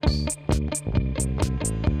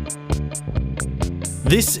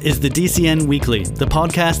This is the DCN Weekly, the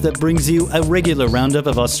podcast that brings you a regular roundup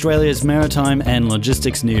of Australia's maritime and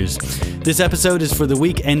logistics news. This episode is for the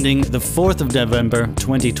week ending the 4th of November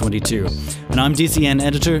 2022, and I'm DCN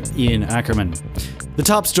editor Ian Ackerman. The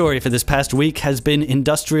top story for this past week has been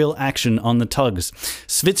industrial action on the tugs,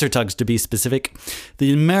 Svitzer tugs to be specific.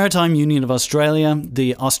 The Maritime Union of Australia,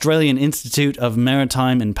 the Australian Institute of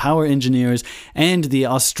Maritime and Power Engineers, and the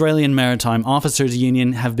Australian Maritime Officers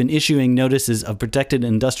Union have been issuing notices of protected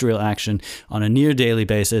industrial action on a near-daily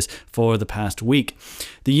basis for the past week.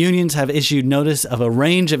 The unions have issued notice of a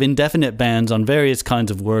range of indefinite bans on various kinds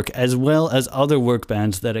of work, as well as other work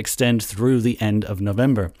bans that extend through the end of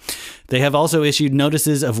November. They have also issued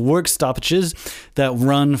notices of work stoppages that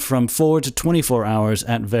run from 4 to 24 hours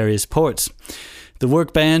at various ports. The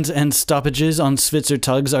work bans and stoppages on Svitzer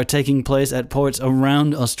tugs are taking place at ports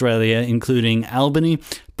around Australia, including Albany,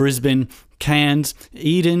 Brisbane, Cairns,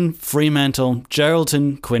 Eden, Fremantle,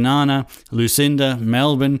 Geraldton, Kwinana, Lucinda,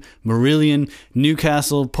 Melbourne, Marillion,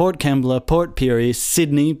 Newcastle, Port Kembla, Port Pirie,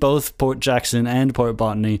 Sydney, both Port Jackson and Port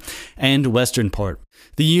Botany, and Western Port.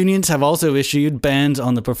 The unions have also issued bans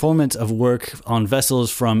on the performance of work on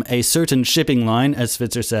vessels from a certain shipping line, as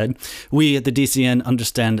Svitzer said. We at the DCN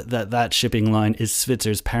understand that shipping line is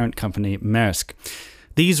Svitzer's parent company, Maersk.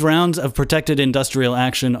 These rounds of protected industrial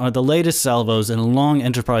action are the latest salvos in a long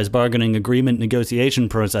enterprise bargaining agreement negotiation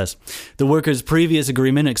process. The workers' previous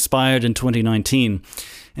agreement expired in 2019.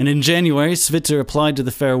 And in January, Svitzer applied to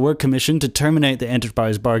the Fair Work Commission to terminate the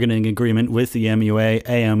enterprise bargaining agreement with the MUA,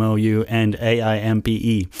 AMOU, and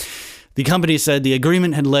AIMPE. The company said the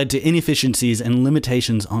agreement had led to inefficiencies and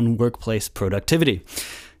limitations on workplace productivity.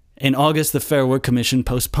 In August, the Fair Work Commission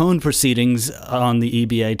postponed proceedings on the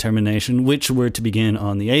EBA termination, which were to begin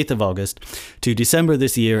on the 8th of August, to December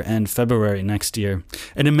this year and February next year.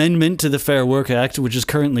 An amendment to the Fair Work Act, which is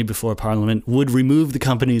currently before Parliament, would remove the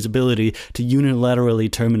company's ability to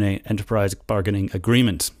unilaterally terminate enterprise bargaining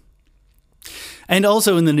agreements. And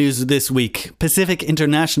also in the news this week, Pacific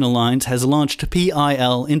International Lines has launched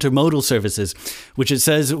PIL intermodal services, which it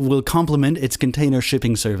says will complement its container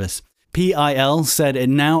shipping service. PIL said it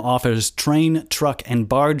now offers train, truck, and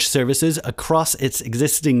barge services across its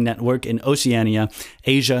existing network in Oceania,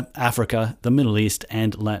 Asia, Africa, the Middle East,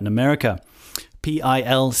 and Latin America.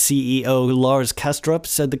 PIL CEO Lars Kastrup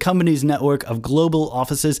said the company's network of global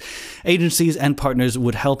offices, agencies, and partners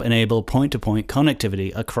would help enable point-to-point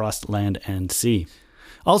connectivity across land and sea.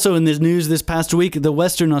 Also in this news this past week, the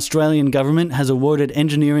Western Australian government has awarded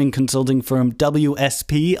engineering consulting firm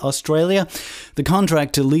WSP Australia the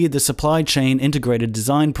contract to lead the supply chain integrated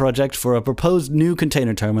design project for a proposed new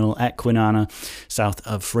container terminal at Kwinana, south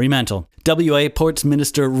of Fremantle. WA Ports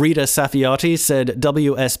Minister Rita Saffioti said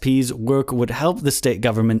WSP's work would help the state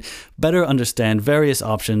government better understand various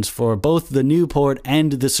options for both the new port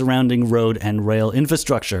and the surrounding road and rail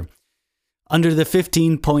infrastructure. Under the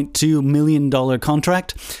 $15.2 million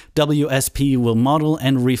contract, WSP will model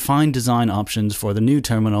and refine design options for the new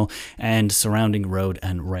terminal and surrounding road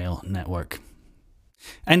and rail network.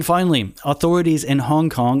 And finally, authorities in Hong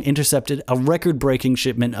Kong intercepted a record-breaking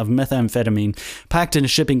shipment of methamphetamine packed in a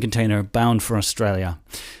shipping container bound for Australia.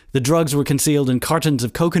 The drugs were concealed in cartons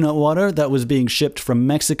of coconut water that was being shipped from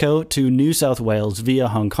Mexico to New South Wales via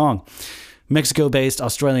Hong Kong. Mexico-based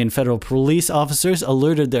Australian federal police officers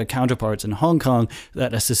alerted their counterparts in Hong Kong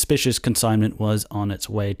that a suspicious consignment was on its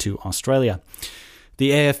way to Australia. The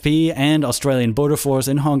AFP and Australian Border Force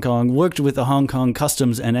in Hong Kong worked with the Hong Kong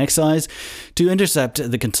Customs and Excise to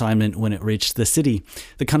intercept the consignment when it reached the city.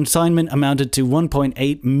 The consignment amounted to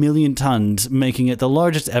 1.8 million tons, making it the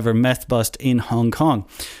largest ever meth bust in Hong Kong.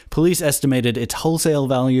 Police estimated its wholesale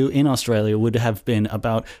value in Australia would have been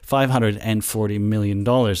about $540 million.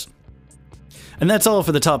 And that's all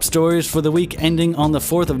for the top stories for the week ending on the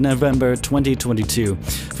 4th of November 2022.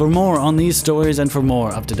 For more on these stories and for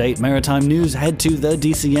more up-to-date maritime news, head to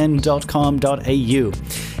thedcn.com.au.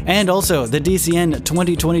 And also, the DCN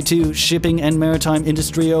 2022 Shipping and Maritime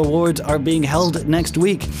Industry Awards are being held next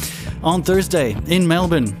week on Thursday in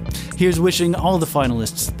Melbourne. Here's wishing all the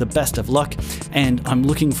finalists the best of luck, and I'm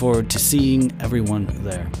looking forward to seeing everyone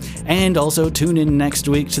there. And also tune in next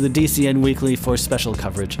week to the DCN Weekly for special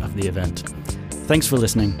coverage of the event. Thanks for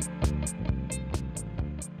listening.